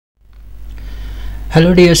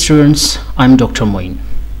Hello dear students, I'm Dr. Moin.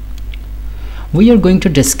 We are going to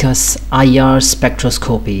discuss IR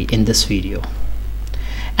spectroscopy in this video,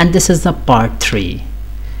 and this is the part 3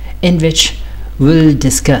 in which we'll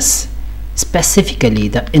discuss specifically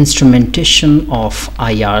the instrumentation of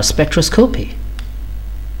IR spectroscopy.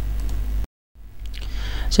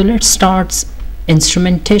 So let's start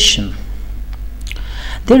instrumentation.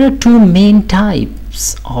 There are two main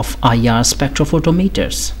types of IR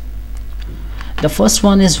spectrophotometers. The first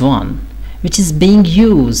one is one which is being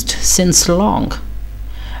used since long,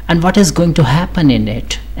 and what is going to happen in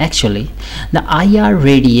it, actually the IR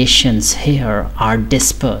radiations here are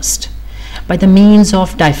dispersed by the means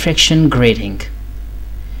of diffraction grating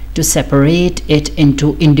to separate it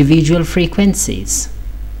into individual frequencies,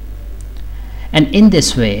 and in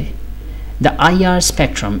this way the IR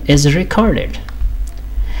spectrum is recorded.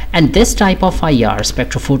 And this type of IR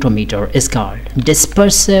spectrophotometer is called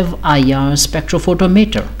dispersive IR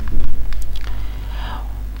spectrophotometer.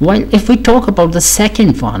 While if we talk about the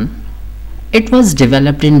second one, it was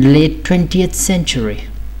developed in late 20th century.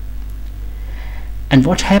 And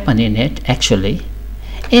what happened in it, actually,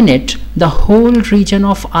 in it the whole region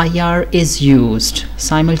of IR is used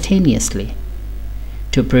simultaneously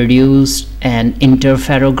to produce an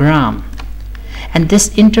interferogram. And this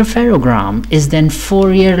interferogram is then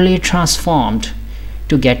Fourierly transformed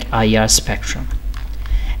to get IR spectrum,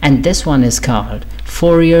 and this one is called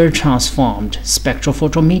Fourier transformed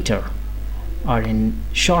spectrophotometer, or in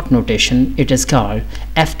short notation it is called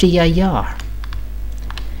FTIR.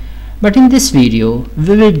 But in this video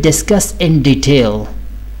we will discuss in detail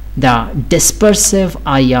the dispersive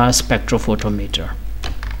IR spectrophotometer.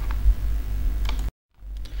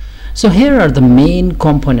 So here are the main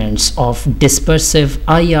components of dispersive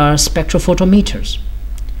IR spectrophotometers.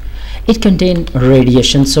 It contains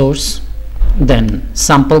radiation source, then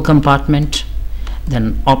sample compartment,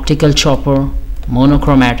 then optical chopper,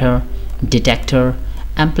 monochromator, detector,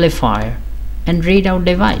 amplifier, and readout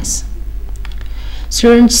device.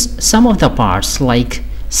 Students, some of the parts like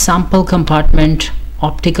sample compartment,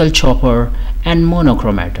 optical chopper, and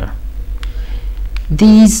monochromator,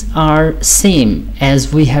 these are same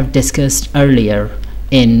as we have discussed earlier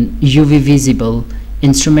in UV visible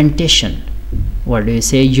instrumentation. What do you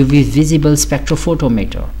say? UV visible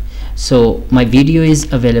spectrophotometer. So my video is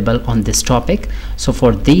available on this topic. So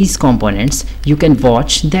for these components you can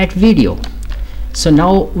watch that video. So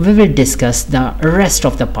now we will discuss the rest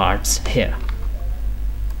of the parts here.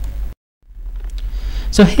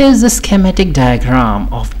 So here's the schematic diagram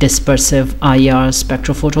of dispersive IR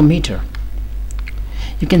spectrophotometer.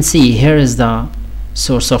 You can see here is the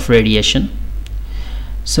source of radiation.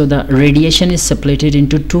 So the radiation is separated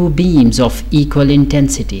into two beams of equal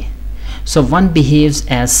intensity. So one behaves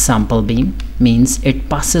as sample beam, means it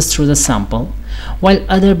passes through the sample, while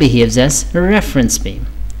other behaves as reference beam.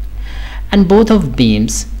 And both of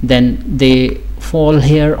beams, then they fall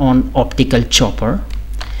here on optical chopper.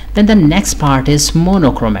 Then the next part is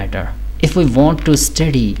monochromator. If we want to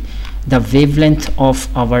study the wavelength of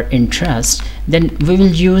our interest, then we will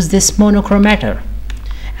use this monochromator.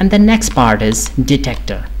 And the next part is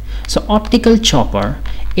detector. So optical chopper,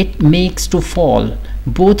 it makes to fall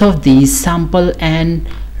both of these sample and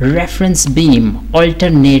reference beam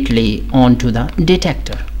alternately onto the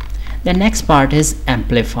detector. The next part is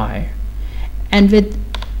amplifier, and with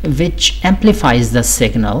which amplifies the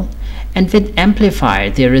signal, and with amplifier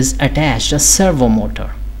there is attached a servo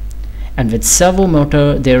motor. And with servo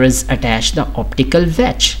motor there is attached the optical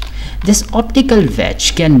wedge. This optical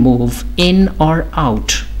wedge can move in or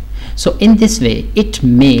out. So in this way it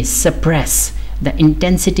may suppress the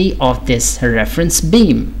intensity of this reference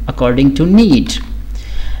beam according to need.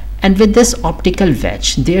 And with this optical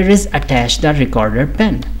wedge there is attached the recorder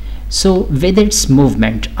pen. So with its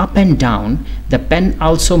movement up and down, the pen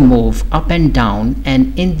also move up and down,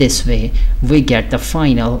 and in this way we get the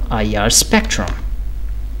final IR spectrum.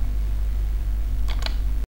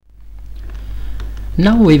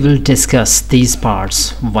 Now we will discuss these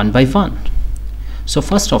parts one by one. So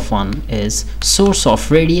first of one is source of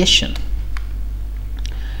radiation.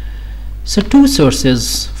 So two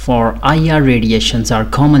sources for IR radiations are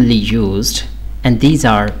commonly used, and these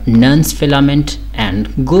are Nernst filament and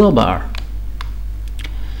Globar.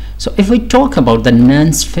 So if we talk about the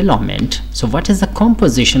Nernst filament, so what is the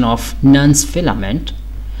composition of Nernst filament?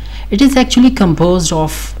 It is actually composed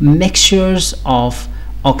of mixtures of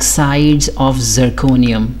oxides of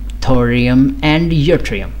zirconium, thorium, and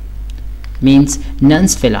yttrium. Means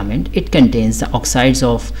Nernst filament, it contains the oxides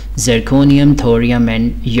of zirconium, thorium,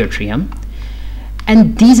 and yttrium,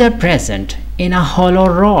 and these are present in a hollow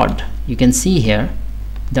rod. You can see here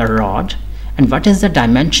the rod, And what is the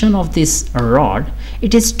dimension of this rod?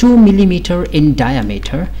 It is 2 millimeter in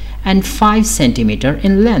diameter and 5 centimeter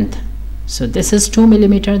in length. So this is 2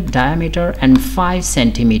 millimeter diameter and 5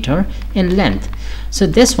 centimeter in length. So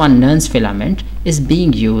this one Nernst filament is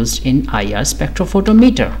being used in IR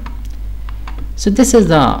spectrophotometer. So this is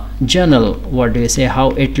the general,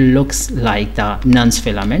 how it looks like the Nernst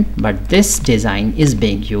filament, but this design is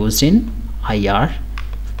being used in IR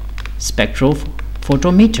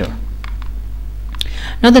spectrophotometer.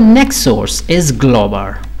 Now the next source is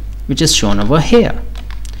Globar, which is shown over here.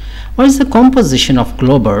 What is the composition of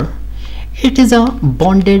Globar? It is a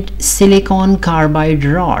bonded silicon carbide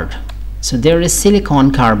rod. So there is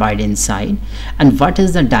silicon carbide inside. And what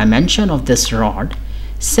is the dimension of this rod?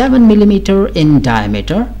 7 millimeter in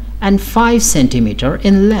diameter and 5 centimeter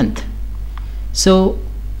in length. So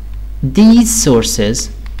these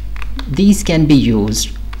sources, these can be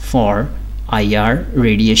used for IR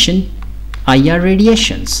radiations.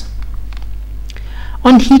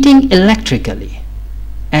 On heating electrically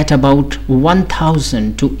at about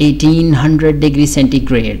 1000 to 1800 degrees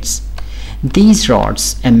centigrades, these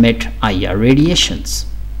rods emit IR radiations.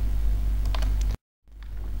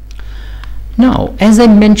 Now, as I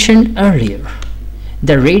mentioned earlier,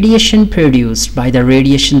 the radiation produced by the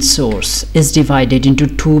radiation source is divided into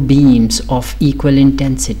two beams of equal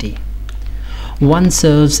intensity. One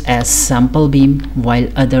serves as sample beam while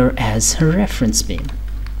other as reference beam.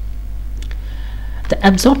 The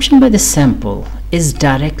absorption by the sample is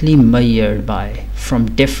directly measured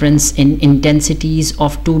from difference in intensities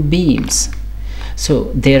of two beams.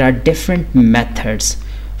 So there are different methods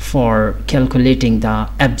for calculating the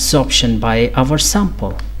absorption by our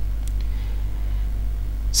sample.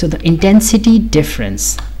 So the intensity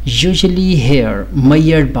difference usually here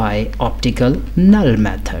measured by optical null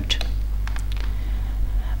method.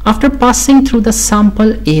 After passing through the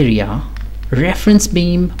sample area, reference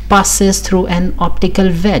beam passes through an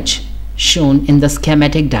optical wedge shown in the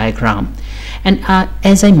schematic diagram, and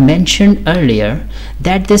as I mentioned earlier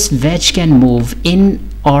that this wedge can move in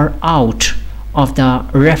or out of the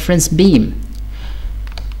reference beam.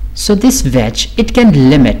 So this wedge, it can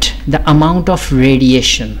limit the amount of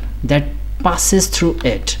radiation that passes through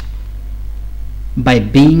it by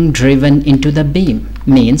being driven into the beam.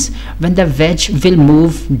 Means when the wedge will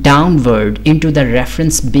move downward into the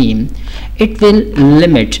reference beam, it can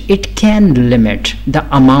limit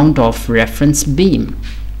the amount of reference beam.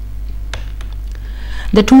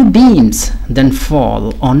 The two beams then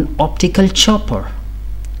fall on optical chopper,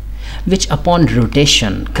 which upon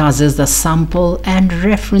rotation causes the sample and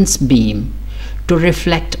reference beam to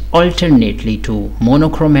reflect alternately to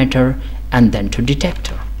monochromator and then to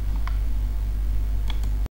detector.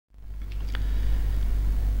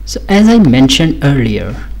 So as I mentioned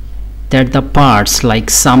earlier that the parts like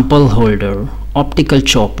sample holder, optical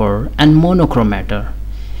chopper and monochromator,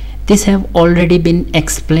 these have already been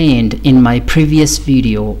explained in my previous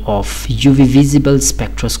video of UV visible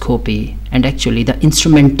spectroscopy and actually the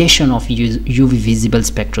instrumentation of UV visible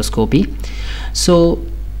spectroscopy. So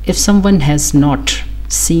if someone has not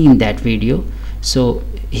seen that video, so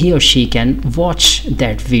he or she can watch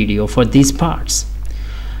that video for these parts.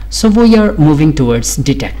 So we are moving towards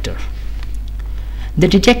detector. The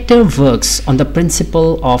detector works on the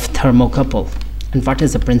principle of thermocouple. And what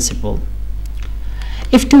is the principle?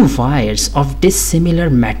 If two wires of dissimilar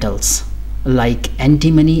metals like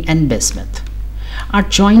antimony and bismuth are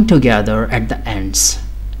joined together at the ends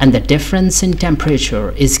and the difference in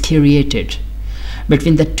temperature is created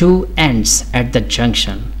between the two ends at the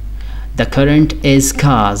junction, the current is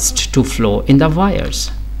caused to flow in the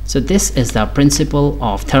wires. So this is the principle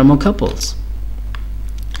of thermocouples.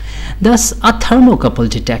 Thus a thermocouple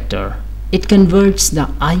detector, it converts the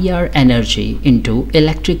IR energy into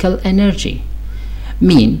electrical energy.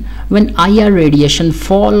 Mean when IR radiation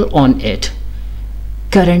fall on it,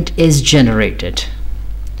 current is generated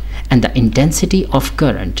and the intensity of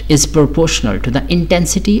current is proportional to the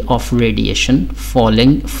intensity of radiation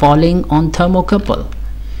falling on thermocouple.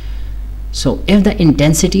 So if the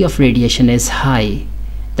intensity of radiation is high,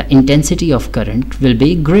 the intensity of current will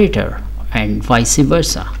be greater and vice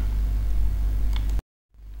versa.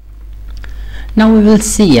 Now we will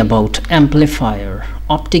see about amplifier,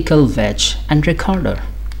 optical wedge and recorder.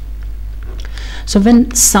 So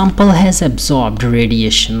when sample has absorbed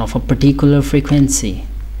radiation of a particular frequency,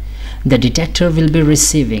 the detector will be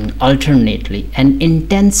receiving alternately an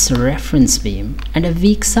intense reference beam and a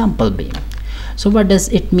weak sample beam. So what does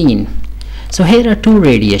it mean? So here are two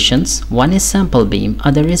radiations, one is sample beam,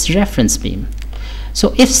 other is reference beam.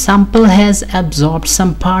 So if sample has absorbed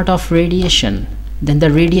some part of radiation, then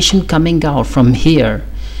the radiation coming out from here,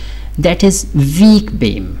 that is weak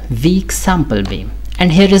beam, weak sample beam,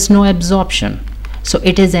 and here is no absorption, so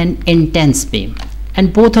it is an intense beam,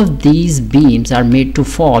 and both of these beams are made to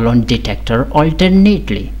fall on detector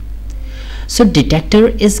alternately. So detector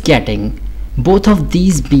is getting both of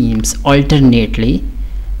these beams alternately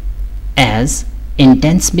as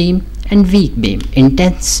intense beam and weak beam,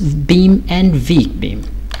 intense beam and weak beam.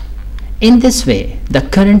 In this way, the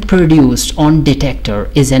current produced on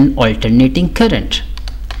detector is an alternating current.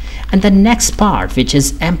 And the next part, which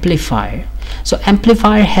is amplifier. So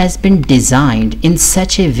amplifier has been designed in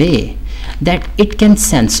such a way that it can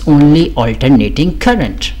sense only alternating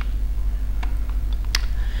current.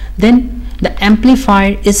 Then the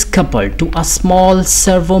amplifier is coupled to a small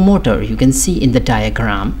servo motor, you can see in the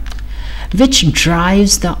diagram, which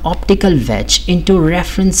drives the optical wedge into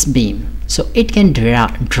reference beam. So it can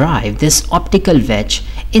drive this optical wedge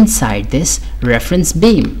inside this reference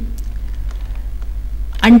beam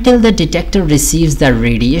until the detector receives the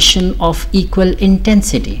radiation of equal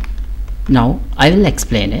intensity. Now I will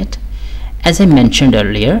explain it. As I mentioned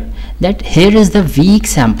earlier, that here is the weak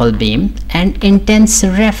sample beam and intense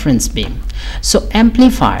reference beam. So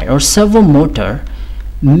amplifier or servo motor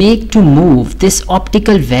make to move this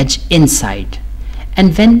optical wedge inside,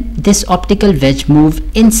 and when this optical wedge move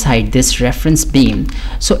inside this reference beam,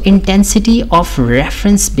 so intensity of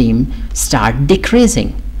reference beam start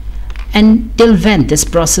decreasing, and till when this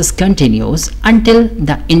process continues until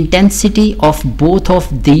the intensity of both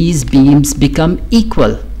of these beams become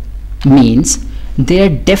equal, means their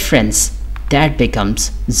difference that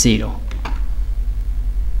becomes 0.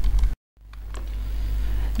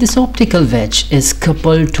 This optical wedge is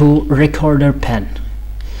coupled to recorder pen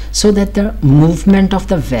so that the movement of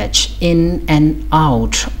the wedge in and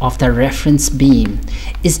out of the reference beam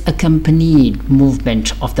is accompanied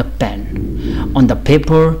movement of the pen on the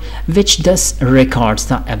paper, which thus records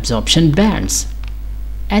the absorption bands,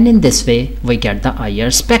 and in this way we get the IR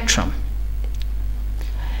spectrum.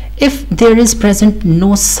 If there is present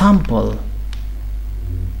no sample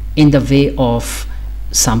in the way of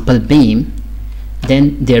sample beam,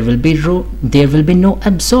 then there will be no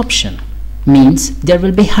absorption, means there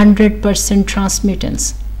will be 100%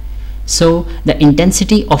 transmittance. So the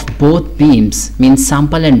intensity of both beams, means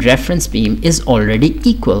sample and reference beam, is already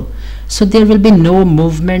equal, so there will be no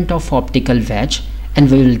movement of optical wedge,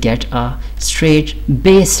 and we will get a straight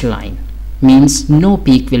baseline, means no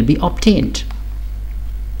peak will be obtained.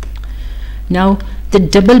 Now the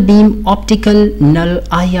double beam optical null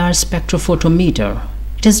IR spectrophotometer,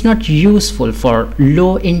 it is not useful for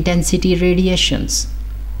low intensity radiations,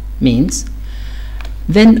 means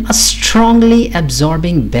when a strongly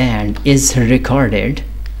absorbing band is recorded,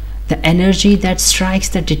 the energy that strikes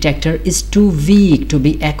the detector is too weak to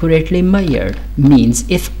be accurately measured, means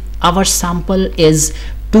if our sample is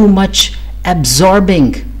too much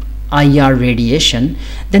absorbing IR radiation,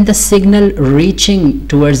 then the signal reaching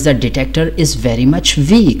towards the detector is very much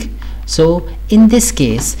weak. So in this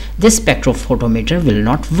case, this spectrophotometer will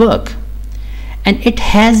not work. And it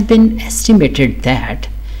has been estimated that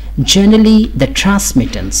generally the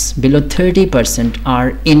transmittance below 30%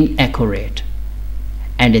 are inaccurate,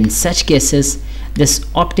 and in such cases this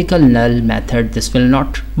optical null method, this will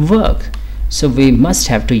not work. So we must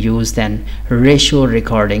have to use then ratio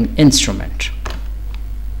recording instrument.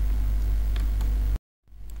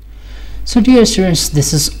 So dear students,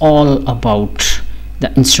 this is all about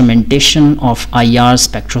the instrumentation of IR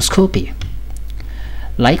spectroscopy.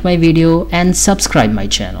 Like my video and subscribe my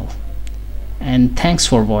channel. And thanks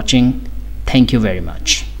for watching. Thank you very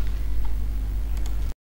much.